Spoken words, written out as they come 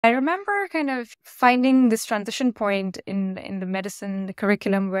I remember kind of finding this transition point in the medicine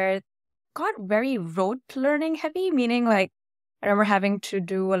curriculum where it got very rote learning heavy, meaning like I remember having to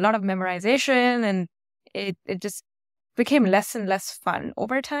do a lot of memorization and it just became less and less fun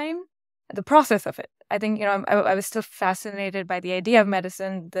over time. The process of it. I think, I was still fascinated by the idea of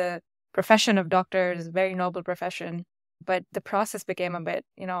medicine. The profession of doctor is a very noble profession, but the process became a bit,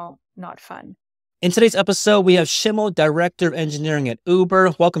 not fun. In today's episode, we have Shimul, Director of Engineering at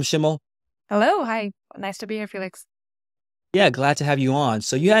Uber. Welcome, Shimul. Hello. Hi. Nice to be here, Felix. Yeah, glad to have you on.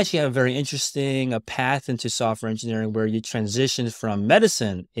 So you actually have a very interesting path into software engineering where you transitioned from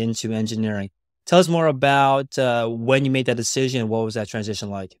medicine into engineering. Tell us more about when you made that decision. What was that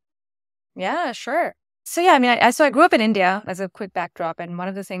transition like? Yeah, sure. So yeah, I mean, I grew up in India as a quick backdrop, and one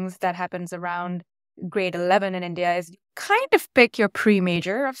of the things that happens around grade 11 in India is you kind of pick your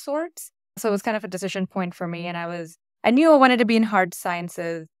pre-major of sorts. So it was kind of a decision point for me, and I knew I wanted to be in hard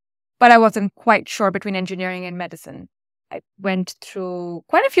sciences, but I wasn't quite sure between engineering and medicine. I went through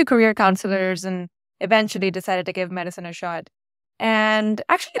quite a few career counselors and eventually decided to give medicine a shot. And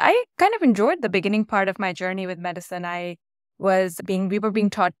actually, I kind of enjoyed the beginning part of my journey with medicine. We were being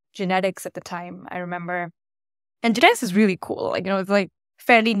taught genetics at the time, I remember. And genetics is really cool. Like, it's like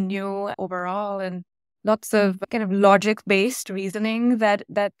fairly new overall and lots of kind of logic-based reasoning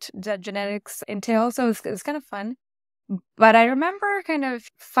that genetics entails. So it's kind of fun. But I remember kind of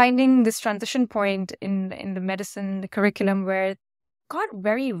finding this transition point in the medicine curriculum where it got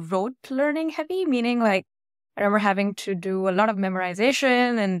very rote learning heavy, meaning like I remember having to do a lot of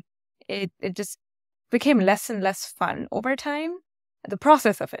memorization and it just became less and less fun over time. The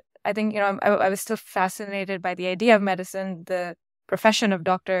process of it. I think, I was still fascinated by the idea of medicine. The profession of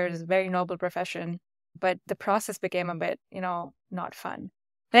doctor is a very noble profession, but the process became a bit, not fun.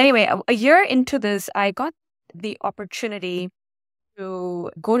 But anyway, a year into this, I got the opportunity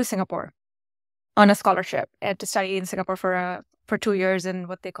to go to Singapore on a scholarship and to study in Singapore for 2 years in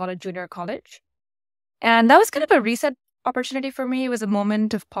what they call a junior college. And that was kind of a reset opportunity for me. It was a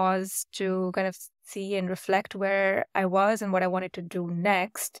moment of pause to kind of see and reflect where I was and what I wanted to do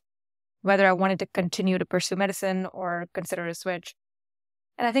next, whether I wanted to continue to pursue medicine or consider a switch.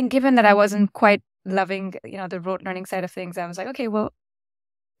 And I think given that I wasn't quite loving, the rote learning side of things, I was like, okay, well,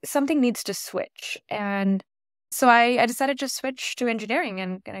 something needs to switch. And so I decided to switch to engineering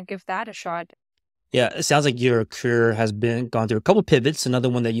and kind of give that a shot. Yeah, it sounds like your career has been gone through a couple pivots. Another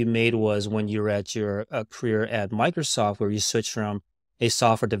one that you made was when you were at your career at Microsoft, where you switched from a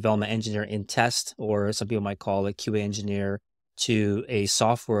software development engineer in test, or some people might call it QA engineer, to a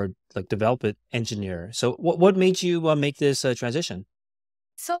software like development engineer. So, what made you make this transition?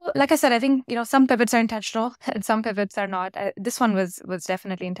 So, like I said, I think, some pivots are intentional and some pivots are not. This one was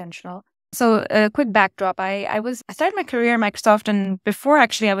definitely intentional. So, a quick backdrop. I started my career at Microsoft, and before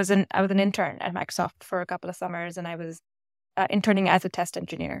actually, I was an intern at Microsoft for a couple of summers, and I was interning as a test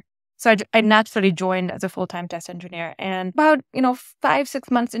engineer. So I naturally joined as a full-time test engineer. And about, 5,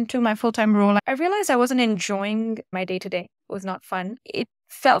 6 months into my full-time role, I realized I wasn't enjoying my day-to-day. It was not fun. It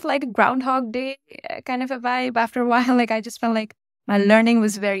felt like a Groundhog Day kind of a vibe after a while. Like I just felt like my learning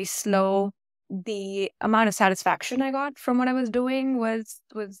was very slow. The amount of satisfaction I got from what I was doing was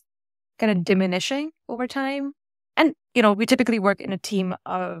kind of diminishing over time. And, we typically work in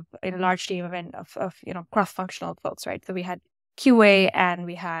a large team of cross-functional folks, right? So we had QA and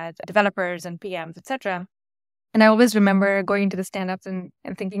we had developers and PMs, etc. And I always remember going to the stand-ups and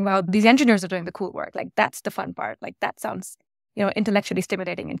thinking, wow, these engineers are doing the cool work. Like, that's the fun part. Like, that sounds, intellectually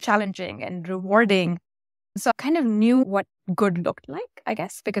stimulating and challenging and rewarding. So I kind of knew what good looked like, I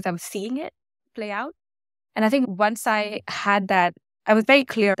guess, because I was seeing it play out. And I think once I had that, I was very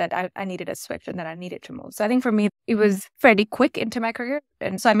clear that I needed a switch and that I needed to move. So I think for me, it was fairly quick into my career.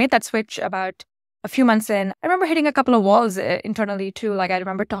 And so I made that switch about a few months in. I remember hitting a couple of walls internally too. Like I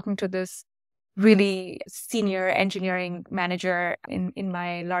remember talking to this really senior engineering manager in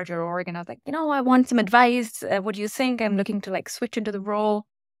my larger org. And I was like, I want some advice. What do you think? I'm looking to like switch into the role.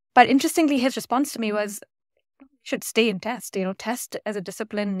 But interestingly, his response to me was, you should stay in test. Test as a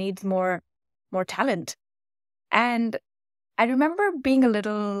discipline needs more talent. And I remember being a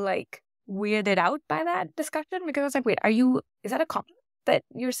little like weirded out by that discussion because I was like, wait, is that a compliment that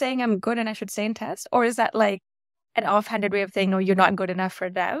you're saying I'm good and I should stay in test? Or is that like an offhanded way of saying, no, you're not good enough for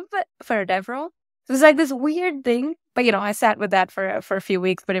a dev role? So it's like this weird thing. But, I sat with that for a few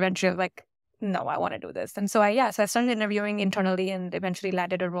weeks, but eventually I was like, no, I want to do this. And so I started interviewing internally and eventually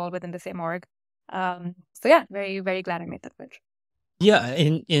landed a role within the same org. So yeah, very, very glad I made that switch. Yeah,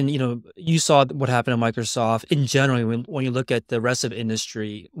 and you saw what happened at Microsoft. In general, when you look at the rest of the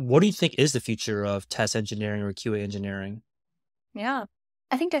industry, what do you think is the future of test engineering or QA engineering? Yeah.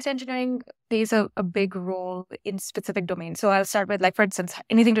 I think test engineering plays a big role in specific domains. So I'll start with, like, for instance,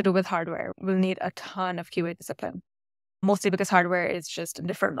 anything to do with hardware will need a ton of QA discipline, mostly because hardware is just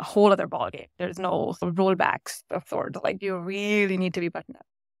a whole other ballgame. There's no rollbacks of sorts. Like, you really need to be buttoned up.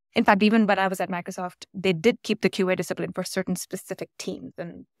 In fact, even when I was at Microsoft, they did keep the QA discipline for certain specific teams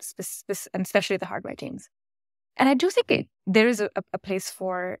and especially the hardware teams. And I do think there is a place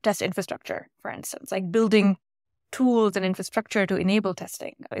for test infrastructure, for instance, like building tools and infrastructure to enable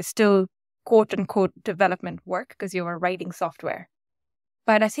testing is still quote unquote development work because you are writing software.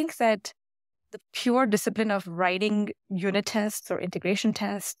 But I think that the pure discipline of writing unit tests or integration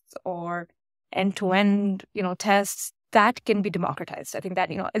tests or end-to-end, tests, that can be democratized. I think that,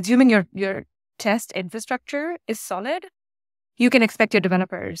 assuming your test infrastructure is solid, you can expect your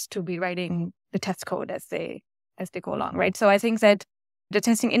developers to be writing the test code as they go along, right? So I think that the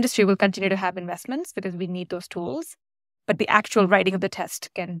testing industry will continue to have investments because we need those tools, but the actual writing of the test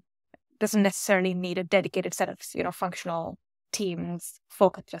doesn't necessarily need a dedicated set of functional teams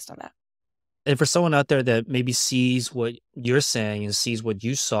focused just on that. And for someone out there that maybe sees what you're saying and sees what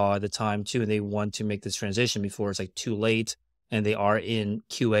you saw at the time too, and they want to make this transition before it's like too late, and they are in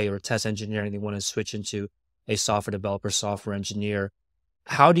QA or test engineering, they want to switch into a software developer, software engineer.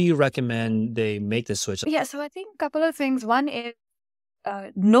 How do you recommend they make this switch? Yeah, so I think a couple of things. One is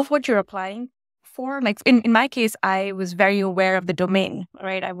know what you're applying for. Like in my case, I was very aware of the domain,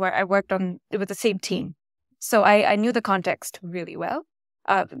 right? I worked on it with the same team. So I knew the context really well.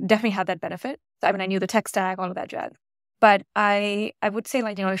 Definitely had that benefit. I mean, I knew the tech stack, all of that jazz. But I would say,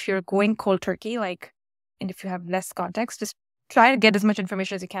 like, if you're going cold turkey, and if you have less context, just try to get as much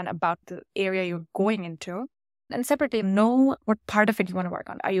information as you can about the area you're going into. And separately, know what part of it you want to work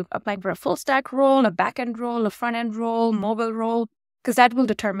on. Are you applying for a full stack role, a back end role, a front end role, mobile role? Because that will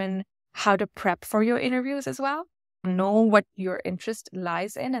determine how to prep for your interviews as well. Know what your interest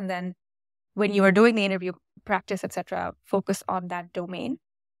lies in. And then when you are doing the interview practice, etc., focus on that domain.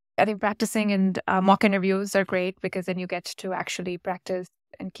 I think practicing and mock interviews are great because then you get to actually practice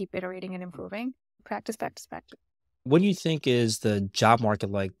and keep iterating and improving. Practice, practice, practice. What do you think is the job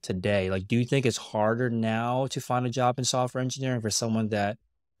market like today? Like, do you think it's harder now to find a job in software engineering for someone that,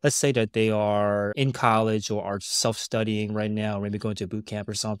 let's say that they are in college or are self-studying right now, or maybe going to a boot camp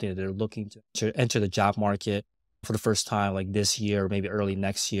or something, that they're looking to enter the job market for the first time, like this year, or maybe early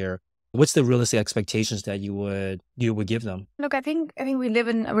next year? What's the realistic expectations that you would give them? Look, I think we're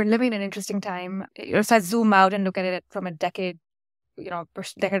living in an interesting time. So I zoom out and look at it from a decade-long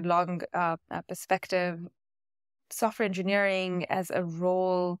perspective. Software engineering as a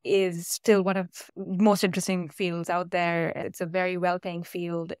role is still one of the most interesting fields out there. It's a very well-paying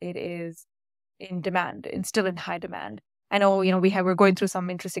field. It is in demand and still in high demand. I know, we're going through some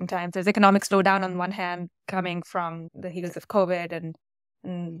interesting times. There's economic slowdown on one hand coming from the heels of COVID and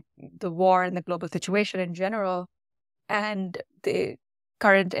the war and the global situation in general, and the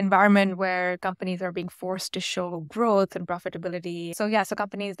current environment where companies are being forced to show growth and profitability. So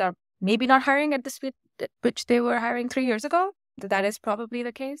companies are maybe not hiring at the speed at which they were hiring 3 years ago. That is probably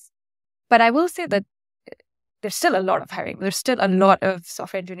the case. But I will say that there's still a lot of hiring. There's still a lot of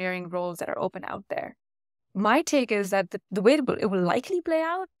software engineering roles that are open out there. My take is that the way it will likely play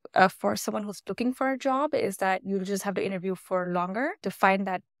out for someone who's looking for a job is that you'll just have to interview for longer to find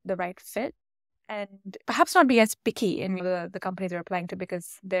the right fit, and perhaps not be as picky in the companies you're applying to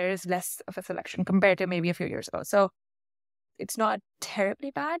because there is less of a selection compared to maybe a few years ago. So it's not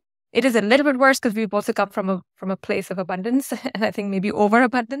terribly bad. It is a little bit worse because we've also come from a place of abundance and I think maybe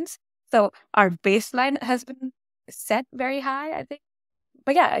overabundance. So our baseline has been set very high, I think.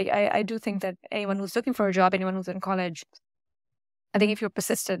 But yeah, I do think that anyone who's looking for a job, anyone who's in college, I think if you're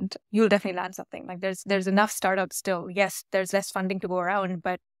persistent, you'll definitely land something. Like there's enough startups still. Yes, there's less funding to go around,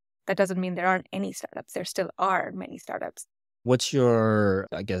 but that doesn't mean there aren't any startups. There still are many startups. What's your,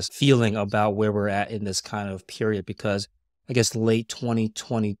 I guess, feeling about where we're at in this kind of period? Because I guess late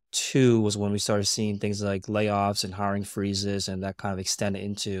 2022 was when we started seeing things like layoffs and hiring freezes, and that kind of extended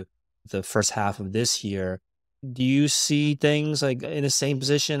into the first half of this year. Do you see things like in the same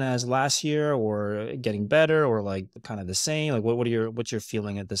position as last year, or getting better, or like kind of the same? Like what's your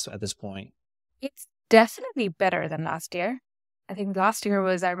feeling at this point? It's definitely better than last year. I think last year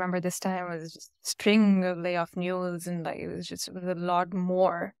I remember this time was just a string of layoff news, and like it was a lot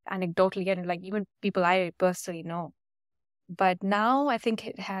more anecdotally, and like even people I personally know. But now I think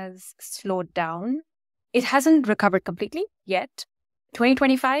it has slowed down. It hasn't recovered completely yet.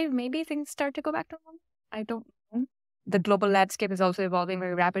 2025, maybe things start to go back to normal. I don't know. The global landscape is also evolving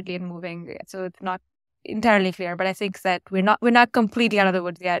very rapidly and moving, so it's not entirely clear. But I think that we're not completely out of the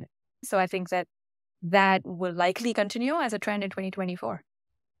woods yet. So I think that will likely continue as a trend in 2024.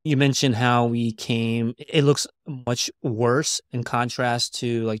 You mentioned how it looks much worse in contrast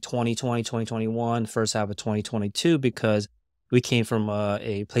to like 2020, 2021, first half of 2022, because we came from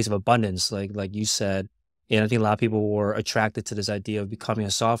a place of abundance, like you said. And I think a lot of people were attracted to this idea of becoming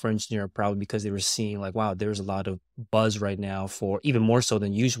a software engineer, probably because they were seeing like, wow, there's a lot of buzz right now for even more so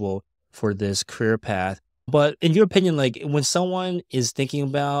than usual for this career path. But in your opinion, like when someone is thinking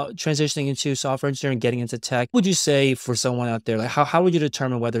about transitioning into software engineering, getting into tech, would you say for someone out there, like how would you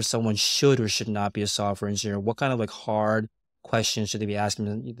determine whether someone should or should not be a software engineer? What kind of like hard questions should they be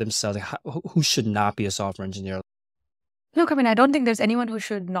asking themselves? Like who should not be a software engineer? Look, I mean, I don't think there's anyone who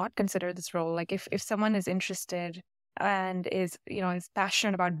should not consider this role. Like if someone is interested and is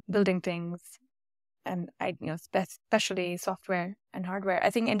passionate about building things, and especially software and hardware, I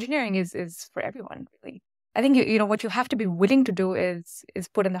think engineering is for everyone, really. I think what you have to be willing to do is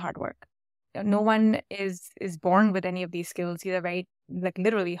put in the hard work. No one is born with any of these skills. These are very, like,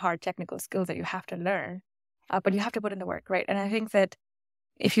 literally hard technical skills that you have to learn, but you have to put in the work, right? And I think that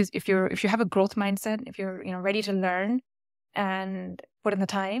if you have a growth mindset, if you're ready to learn and put in the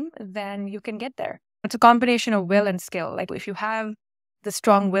time, then you can get there. It's a combination of will and skill. Like if you have the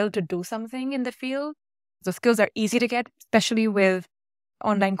strong will to do something in the field, the skills are easy to get, especially with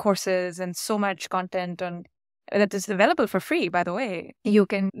online courses and so much content that is available for free, by the way. You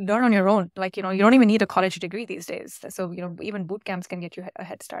can learn on your own. Like, you don't even need a college degree these days. So, even boot camps can get you a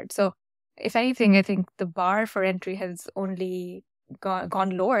head start. So if anything, I think the bar for entry has only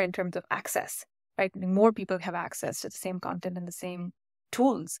gone lower in terms of access, right? More people have access to the same content and the same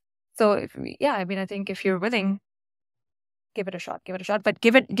tools. So I think if you're willing, give it a shot, but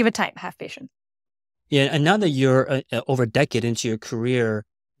give it time, have patience. Yeah, and now that you're over a decade into your career,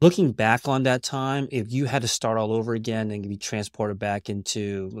 looking back on that time, if you had to start all over again and be transported back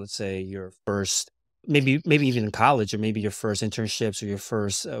into, let's say, your first, maybe even in college, or maybe your first internships or your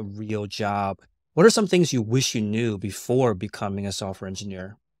first real job, what are some things you wish you knew before becoming a software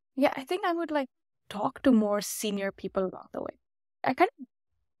engineer? Yeah, I think I would like talk to more senior people along the way. I kind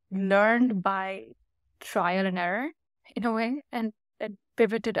of learned by trial and error in a way, and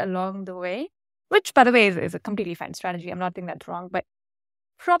pivoted along the way, which, by the way, is a completely fine strategy. I'm not saying that's wrong, but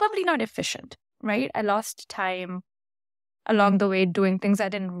probably not efficient, right? I lost time along the way doing things I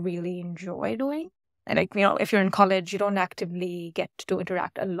didn't really enjoy doing. And like, if you're in college, you don't actively get to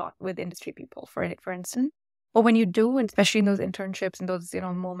interact a lot with industry people, for instance. But when you do, and especially in those internships and those,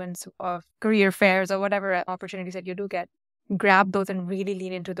 moments of career fairs or whatever opportunities that you do get, grab those and really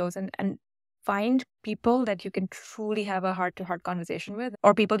lean into those and find people that you can truly have a heart-to-heart conversation with,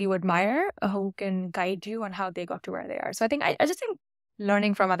 or people you admire who can guide you on how they got to where they are. So I just think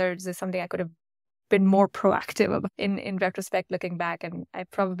learning from others is something I could have been more proactive about in retrospect, looking back, and I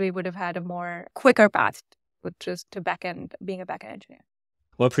probably would have had a more quicker path, which is to being a backend engineer.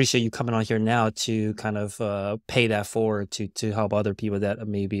 Well, I appreciate you coming on here now to kind of pay that forward to help other people that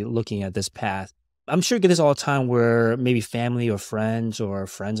may be looking at this path. I'm sure you get this all the time where maybe family or friends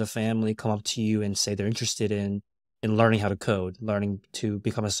of family come up to you and say they're interested in learning how to code, learning to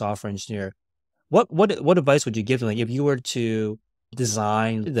become a software engineer. What advice would you give them? Like if you were to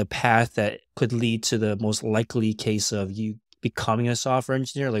design the path that could lead to the most likely case of you becoming a software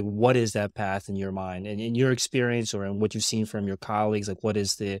engineer, like what is that path in your mind and in your experience or in what you've seen from your colleagues? Like what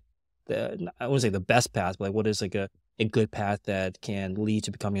is the I wouldn't say the best path, but like what is like a good path that can lead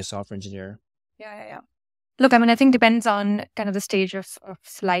to becoming a software engineer? Yeah. Look, I mean, I think depends on kind of the stage of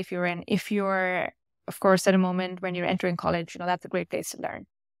life you're in. If you're, of course, at a moment when you're entering college, that's a great place to learn,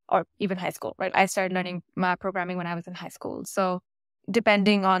 or even high school, right? I started learning my programming when I was in high school. So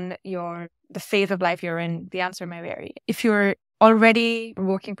depending on the phase of life you're in, the answer may vary. If you're already a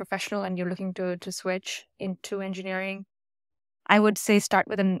working professional and you're looking to switch into engineering, I would say start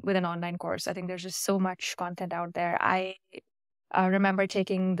with an online course. I think there's just so much content out there. I remember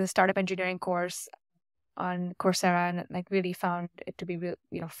taking the startup engineering course on Coursera and like really found it to be real,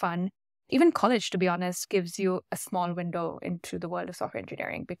 fun. Even college, to be honest, gives you a small window into the world of software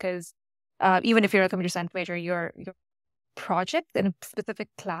engineering because even if you're a computer science major, your projects in a specific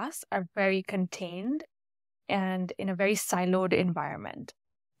class are very contained and in a very siloed environment.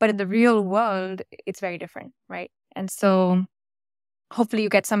 But in the real world, it's very different, right? And so hopefully you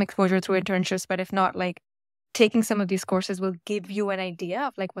get some exposure through internships, but if not, like taking some of these courses will give you an idea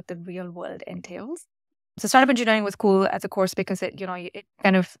of like what the real world entails. So startup engineering was cool as a course because it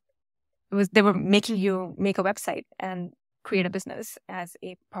kind of they were making you make a website and create a business as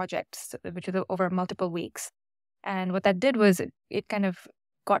a project, which was over multiple weeks. And what that did was it kind of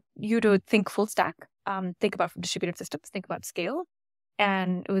got you to think full stack, think about distributed systems, think about scale.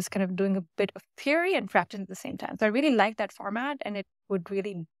 And it was kind of doing a bit of theory and practice at the same time. So I really liked that format. And it would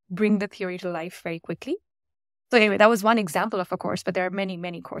really bring the theory to life very quickly. So anyway, that was one example of a course, but there are many,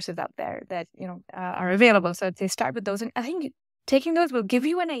 many courses out there that, are available. So I'd say start with those. And I think taking those will give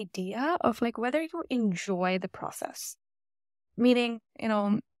you an idea of like whether you enjoy the process. Meaning,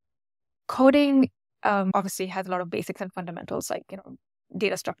 coding obviously has a lot of basics and fundamentals like,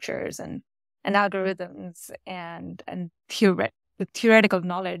 data structures and algorithms and the theoretical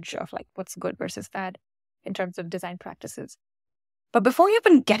knowledge of like what's good versus bad in terms of design practices. But before you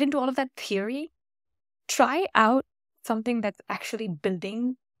even get into all of that theory, try out something that's actually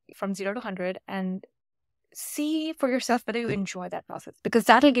building from 0 to 100 and see for yourself whether you enjoy that process, because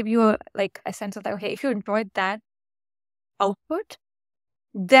that'll give you a sense of like, okay, if you enjoyed that output,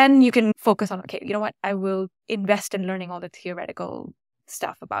 then you can focus on, okay, you know what, I will invest in learning all the theoretical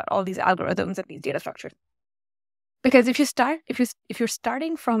stuff about all these algorithms and these data structures. Because if you're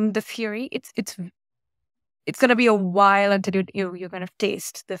starting from the theory, it's going to be a while until you're going to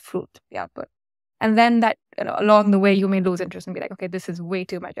taste the fruit, the output. And then that, along the way, you may lose interest and be like, okay, this is way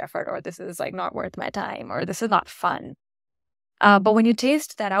too much effort, or this is like not worth my time, or this is not fun. But when you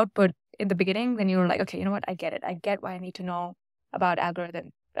taste that output in the beginning, then you're like, okay, you know what? I get it. I get why I need to know about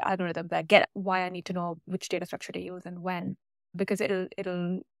algorithms. I get why I need to know which data structure to use and when, because it'll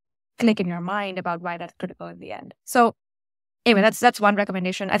click in your mind about why that's critical in the end. So anyway, that's one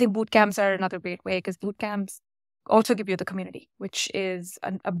recommendation. I think boot camps are another great way, because boot camps also give you the community, which is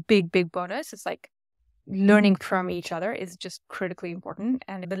a big, big bonus. It's like learning from each other is just critically important.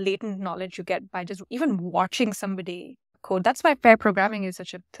 And the latent knowledge you get by just even watching somebody code. That's why pair programming is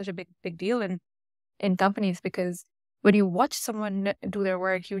such a big deal in companies, because when you watch someone do their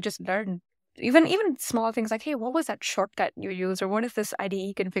work, you just learn even small things like, hey, what was that shortcut you used? Or what is this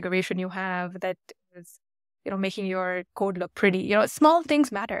IDE configuration you have that is, making your code look pretty? Small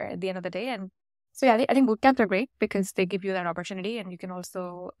things matter at the end of the day. And so yeah, I think bootcamps are great because they give you that opportunity, and you can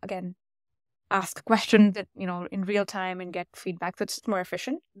also, again, ask questions that, in real time and get feedback. So it's just more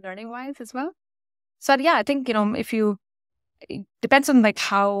efficient learning wise as well. So yeah, I think, it depends on like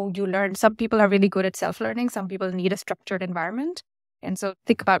how you learn. Some people are really good at self-learning. Some people need a structured environment. And so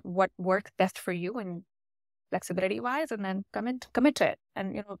think about what works best for you and flexibility wise, and then commit to it,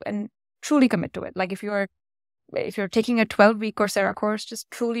 and, and truly commit to it. Like if you're taking a 12-week Coursera course, just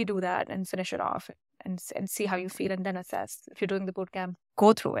truly do that and finish it off and see how you feel, and then assess. If you're doing the bootcamp,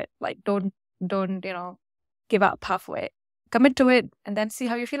 go through it. Like don't give up halfway. Commit to it and then see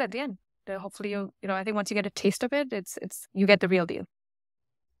how you feel at the end. Hopefully I think once you get a taste of it, it's you get the real deal.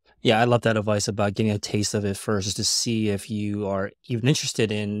 Yeah, I love that advice about getting a taste of it first, just to see if you are even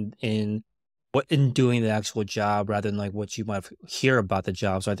interested in doing the actual job rather than like what you might hear about the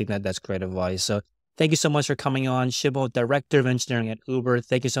job. So I think that's great advice. So thank you so much for coming on, Shimul, Director of Engineering at Uber.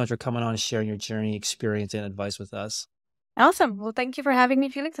 Thank you so much for coming on and sharing your journey, experience, and advice with us. Awesome. Well, thank you for having me,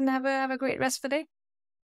 Felix, and have a great rest of the day.